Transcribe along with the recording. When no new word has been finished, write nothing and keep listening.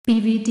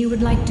PVT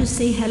would like to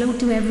say hello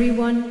to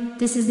everyone.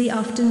 This is the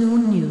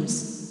afternoon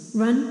news.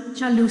 Run,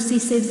 Zhao Lusi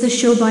saves the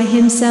show by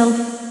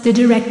himself. The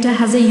director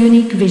has a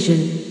unique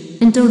vision.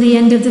 Until the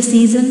end of the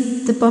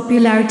season, the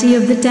popularity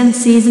of the 10th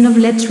season of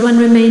Let's Run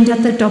remained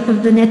at the top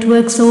of the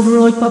network's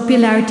overall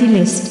popularity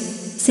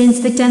list. Since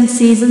the 10th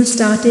season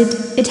started,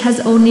 it has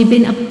only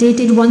been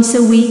updated once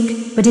a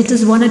week, but it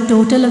has won a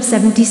total of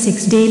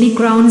 76 daily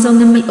crowns on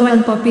the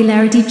Maoyan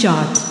popularity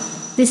chart.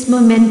 This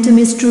momentum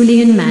is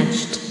truly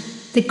unmatched.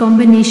 The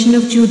combination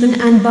of Zhou Chen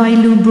and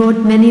Bailu brought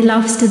many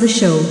laughs to the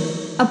show.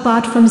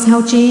 Apart from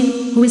Zhou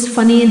Chen, who is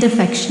funny and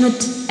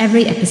affectionate,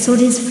 every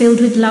episode is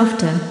filled with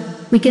laughter.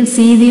 We can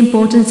see the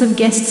importance of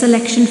guest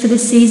selection for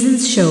this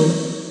season's show.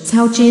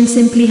 Zhou Chen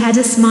simply had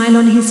a smile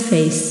on his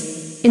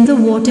face. In the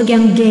water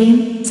gun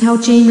game,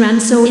 Zhou Chen ran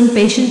so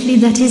impatiently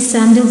that his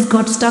sandals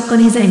got stuck on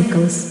his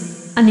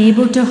ankles.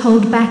 Unable to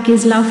hold back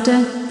his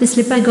laughter, the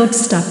slipper got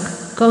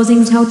stuck, causing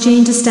Zhou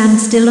Chen to stand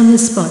still on the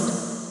spot.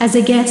 As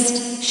a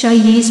guest, Xia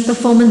Yi's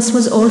performance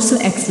was also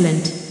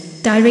excellent.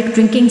 Direct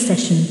drinking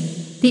session.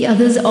 The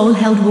others all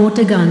held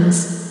water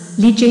guns.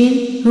 Li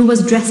Jane, who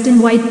was dressed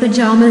in white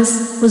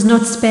pajamas, was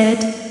not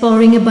spared,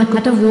 pouring a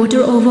bucket of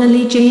water over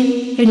Li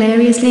Jane,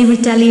 hilariously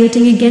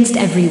retaliating against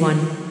everyone.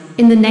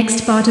 In the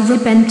next part of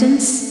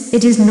repentance,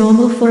 it is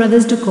normal for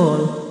others to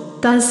call.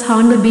 Thus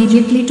Han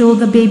obediently told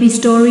the baby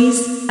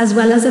stories, as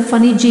well as a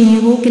funny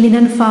Jiu Kilin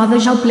and Father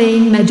Zhao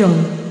playing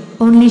mahjong.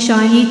 Only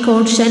Xia Yi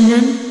called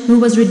Shennan, who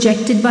was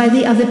rejected by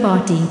the other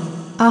party.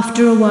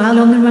 After a while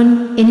on the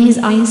run, in his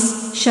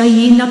eyes, Xia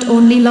Yi not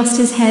only lost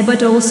his hair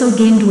but also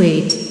gained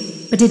weight.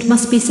 But it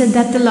must be said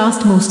that the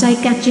last most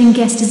eye-catching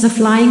guest is a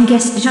flying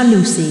guest, Zhao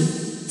Lusi.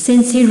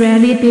 Since he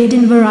rarely appeared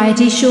in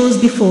variety shows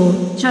before,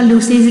 Zhao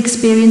Lusi's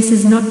experience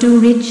is not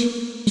too rich.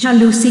 Zhao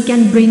Lusi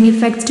can bring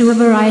effects to a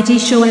variety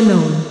show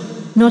alone.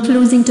 Not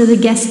losing to the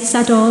guests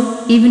at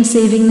all, even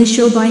saving the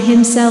show by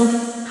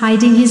himself,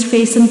 hiding his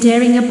face and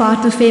tearing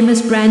apart the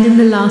famous brand in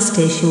the last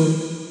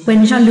issue.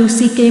 When Zhao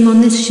Lusi came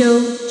on this show,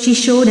 she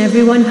showed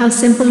everyone how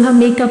simple her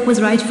makeup was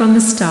right from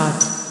the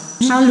start.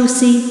 Zhao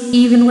Lusi,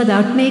 even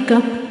without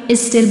makeup, is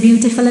still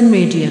beautiful and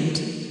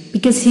radiant.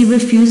 Because he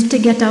refused to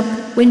get up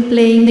when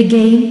playing the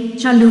game,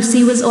 Zhao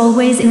Lusi was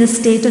always in a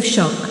state of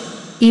shock.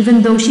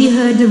 Even though she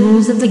heard the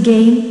rules of the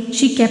game,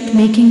 she kept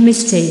making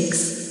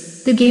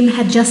mistakes. The game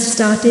had just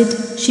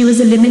started, she was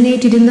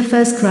eliminated in the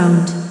first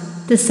round.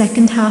 The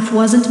second half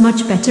wasn't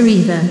much better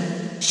either.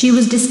 She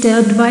was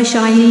disturbed by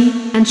Xia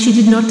Yi, and she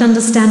did not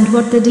understand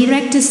what the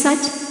director said.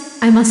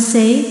 I must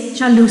say,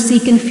 Zhao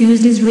Lusi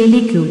confused is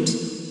really cute.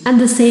 And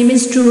the same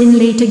is true in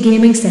later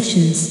gaming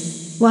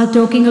sessions. While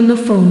talking on the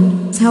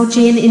phone, Zhou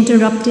Chen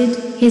interrupted.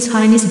 His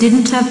Highness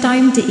didn't have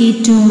time to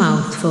eat 2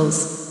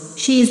 mouthfuls.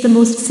 She is the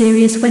most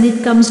serious when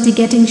it comes to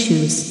getting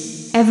shoes.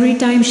 Every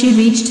time she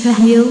reached her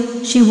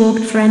heel, she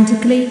walked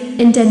frantically,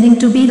 intending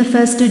to be the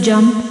first to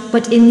jump,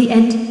 but in the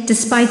end,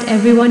 despite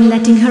everyone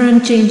letting her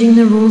and changing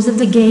the rules of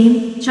the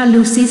game, Zhao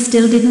Lusi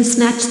still didn't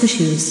snatch the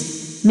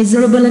shoes.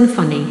 Miserable and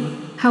funny.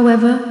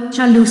 However,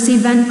 Zhao Lusi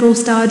Van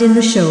co-starred in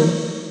the show.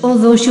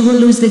 Although she will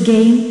lose the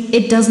game,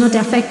 it does not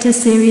affect her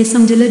serious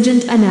and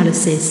diligent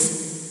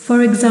analysis.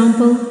 For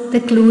example, the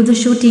clue the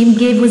show team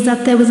gave was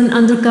that there was an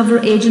undercover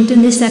agent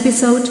in this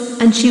episode,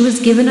 and she was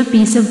given a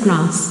piece of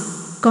glass.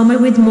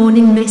 With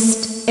morning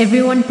mist,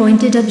 everyone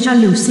pointed at Zhao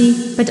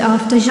Lusi, but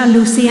after Zhao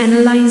Lusi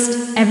analyzed,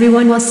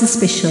 everyone was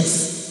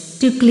suspicious.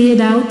 To clear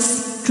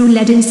doubts, True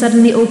Ledin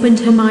suddenly opened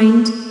her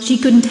mind. She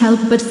couldn't help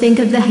but think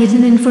of the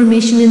hidden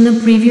information in the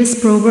previous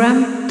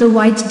program, the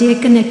white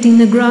deer connecting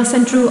the grass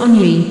and True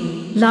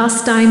Yi.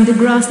 Last time the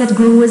grass that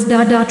grew was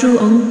Dada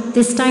Truong,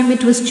 this time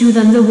it was Chu,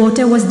 then the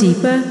water was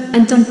deeper,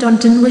 and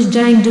Tontonton was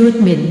Jiang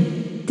Duat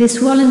Min.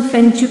 This Wall and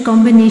Feng Chu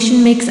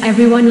combination makes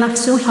everyone laugh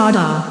so hard.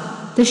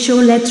 The show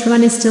Let's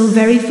Run is still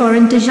very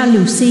foreign to Zhao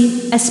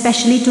Lusi,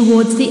 especially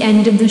towards the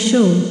end of the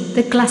show.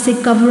 The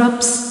classic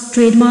cover-ups,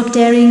 trademark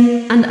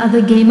tearing, and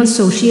other game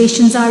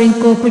associations are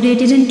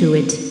incorporated into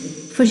it.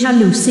 For Zhao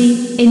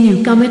Lusi, a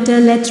newcomer to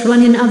Let's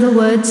Run, in other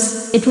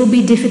words, it will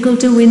be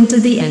difficult to win to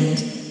the end.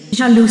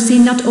 Zhao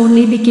Lusi not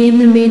only became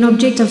the main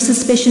object of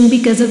suspicion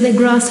because of the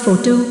grass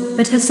photo,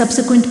 but her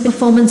subsequent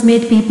performance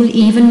made people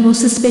even more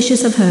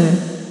suspicious of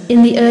her.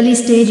 In the early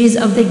stages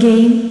of the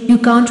game, you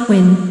can't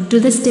win. To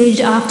the stage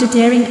after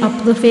tearing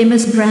up the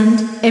famous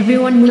brand,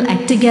 everyone will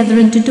act together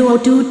into 2 or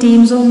 2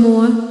 teams or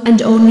more,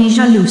 and only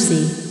Zhao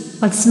Lusi.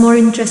 What's more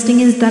interesting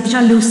is that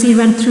Zhao Lusi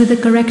ran through the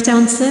correct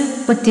answer,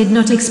 but did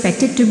not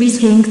expect it to be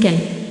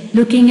Ken.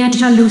 Looking at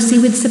Zhao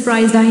Lusi with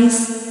surprised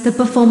eyes, the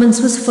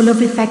performance was full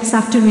of effects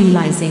after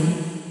realizing.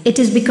 It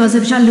is because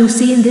of Zhao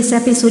Lusi in this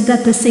episode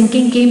that the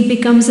sinking game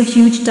becomes a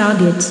huge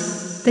target.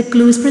 The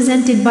clues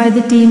presented by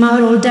the team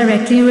are all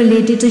directly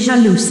related to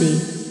Zhao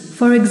Lusi.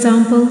 For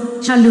example,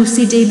 Zhao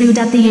Lusi debuted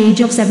at the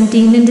age of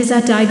 17 and is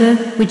a tiger,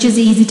 which is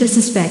easy to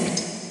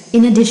suspect.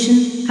 In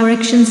addition, her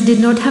actions did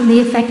not have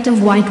the effect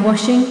of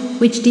whitewashing,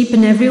 which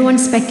deepened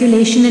everyone's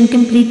speculation and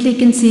completely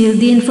concealed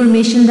the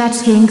information that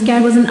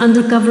Skincare was an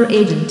undercover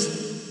agent.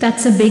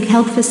 That's a big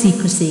help for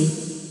secrecy.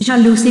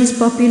 Zhao Lusi's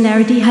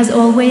popularity has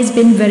always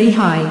been very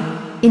high.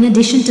 In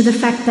addition to the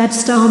fact that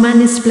Starman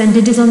is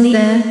splendid is on the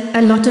air,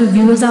 a lot of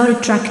viewers are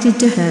attracted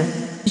to her.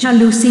 Zhao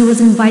Lusi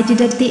was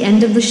invited at the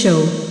end of the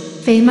show.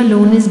 Fame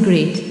alone is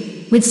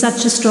great. With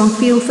such a strong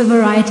feel for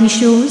variety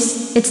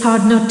shows, it's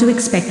hard not to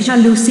expect Zhao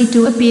Lusi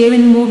to appear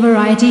in more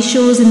variety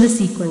shows in the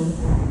sequel.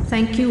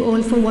 Thank you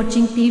all for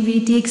watching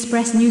PVT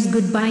Express News.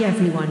 Goodbye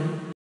everyone.